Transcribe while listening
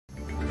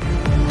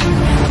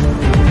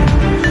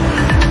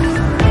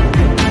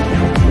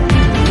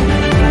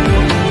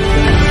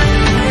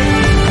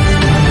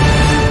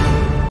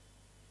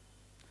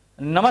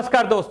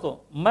नमस्कार दोस्तों,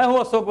 मैं हूं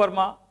अशोक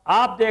वर्मा।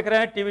 आप देख रहे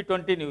हैं टीवी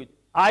 20 न्यूज।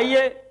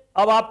 आइए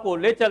अब आपको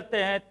ले चलते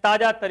हैं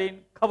ताजा तरीन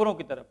खबरों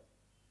की तरफ।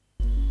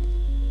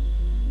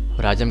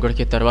 आजमगढ़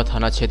के तरवा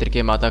थाना क्षेत्र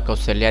के माता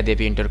कौशल्या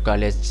देवी इंटर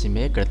कॉलेज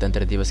में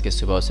गणतंत्र दिवस के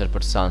शुभ अवसर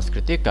पर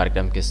सांस्कृतिक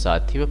कार्यक्रम के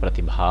साथ ही व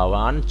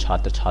प्रतिभावान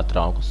छात्र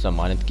छात्राओं को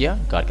सम्मानित किया।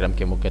 कार्यक्रम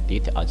के मुख्य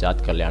अतिथि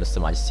आजाद कल्याण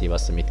समाज सेवा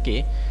समिति के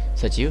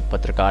सचिव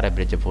पत्रकार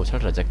ब्रजभूषण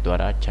रजक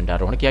द्वारा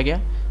झंडारोहण किया गया।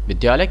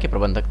 विद्यालय के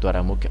प्रबंधक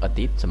द्वारा मुख्य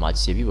अतिथि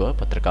समाजसेवी व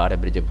पत्रकार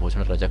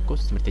ब्रजभूषण रजक को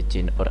स्मृति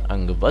चिन्ह और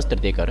अंग वस्त्र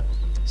देकर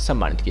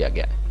सम्मानित किया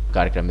गया।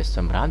 कार्यक्रम में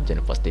सम्रांत जन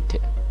उपस्थित थे।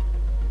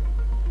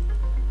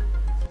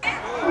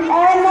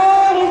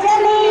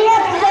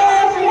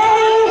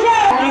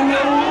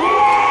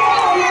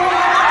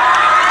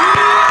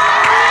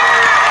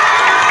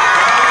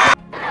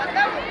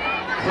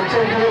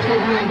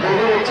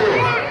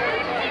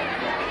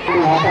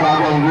 यहाँ पर आ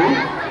जाएंगे,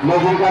 मैं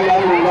जिनका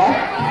नाम लूंगा।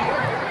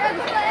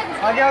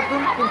 आगे आप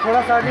तुम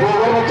थोड़ा सा आगे। जो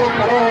बच्चे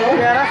खड़े हैं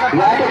यहाँ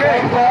पे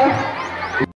बैठ कर